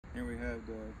Here we have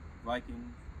the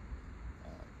Viking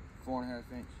 4.5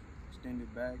 inch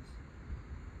extended bags.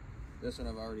 This one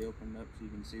I've already opened up so you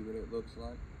can see what it looks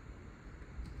like.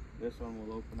 This one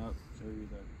will open up, show you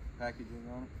the packaging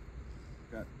on it.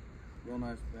 Got real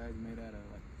nice bag made out of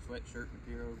like sweatshirt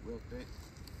material, real thick,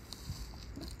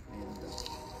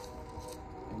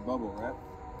 and bubble wrap.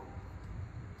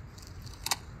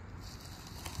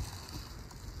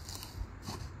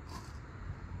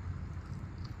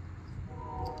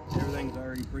 Everything's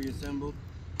already pre-assembled.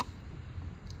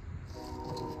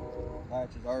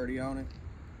 Latch is already on it.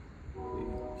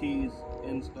 The keys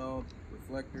installed,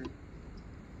 reflector.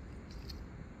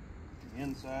 The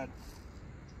inside,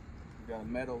 you've got a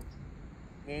metal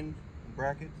hinge and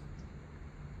brackets,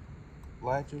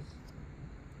 latches.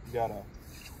 You got a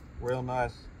real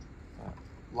nice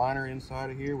liner inside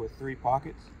of here with 3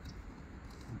 pockets.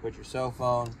 You can put your cell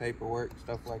phone, paperwork,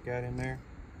 stuff like that in there.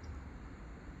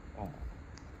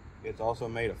 It's also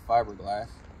made of fiberglass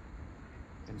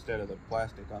instead of the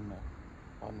plastic on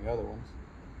the other ones.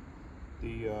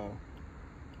 The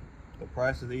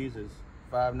price of these is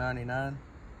 $5.99.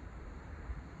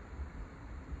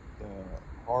 The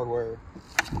hardware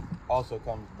also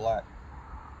comes black,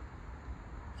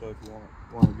 so if you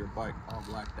wanted your bike all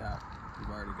blacked out, you've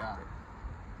already got it.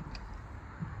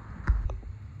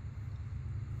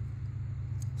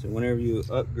 So whenever you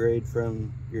upgrade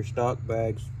from your stock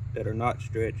bags that are not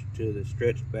stretched to the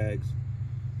stretched bags,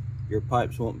 your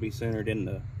pipes won't be centered in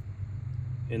the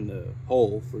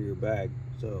hole for your bag.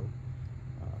 So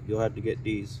you'll have to get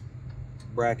these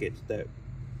brackets that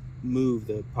move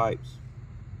the pipes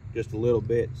just a little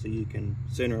bit so you can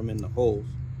center them in the holes.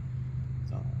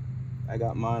 I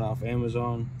got mine off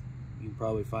Amazon. You can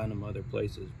probably find them other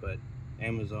places, but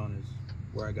Amazon is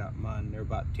where I got mine. They're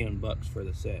about 10 bucks for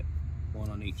the set, one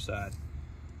on each side.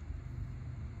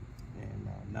 And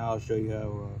now I'll show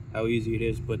you how easy it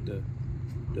is to put the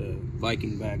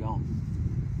Viking bag on.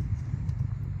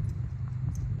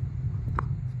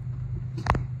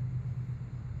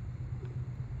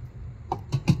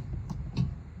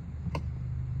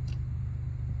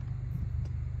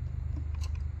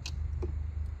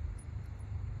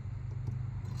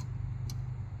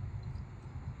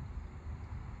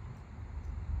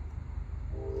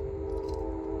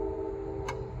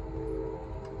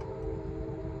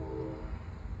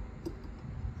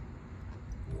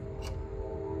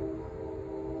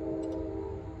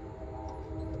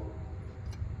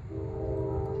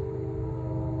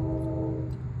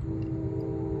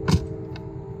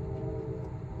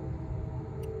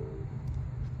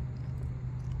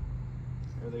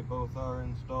 There they both are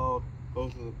installed,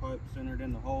 both of the pipes centered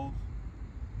in the holes.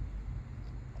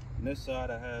 On this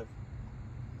side I have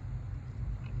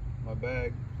my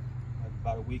bag. I have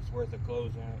about a week's worth of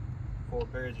clothes in it. 4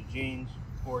 pairs of jeans,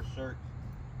 4 shirts,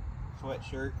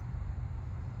 sweatshirt,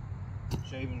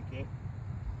 shaving kit,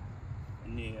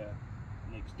 and the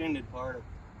extended part of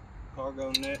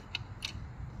cargo net,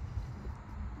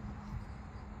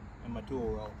 and my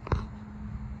tool roll.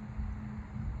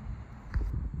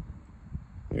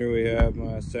 Here we have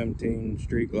my 17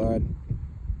 Street Glide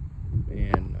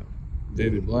and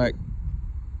Vivid Black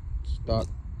stock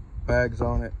bags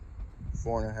on it,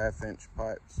 4.5 inch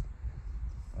pipes.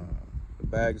 The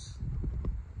bags,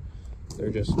 they're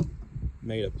just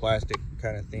made of plastic,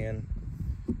 kind of thin,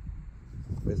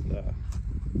 with the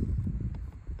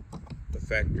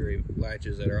factory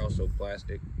latches that are also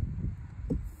plastic.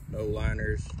 No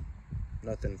liners,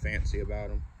 nothing fancy about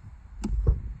them.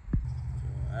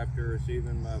 After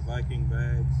receiving my Viking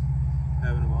bags,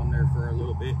 having them on there for a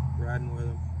little bit, riding with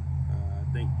them,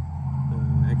 I think the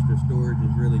extra storage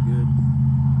is really good.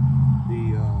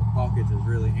 The pockets is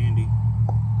really handy.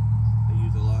 They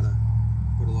use put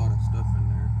a lot of stuff in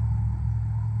there.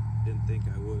 Didn't think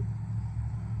I would.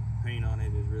 Paint on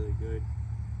it is really good,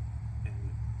 and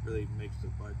it really makes the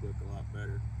bike look a lot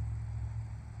better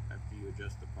after you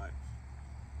adjust the pipes.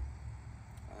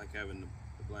 I like having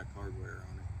the black hardware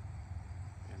on it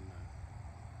and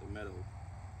the metal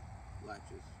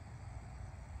latches,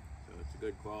 so it's a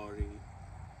good quality,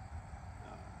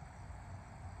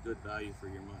 good value for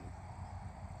your money.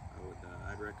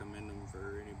 I'd recommend them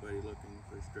for anybody looking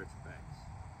for stretch bags.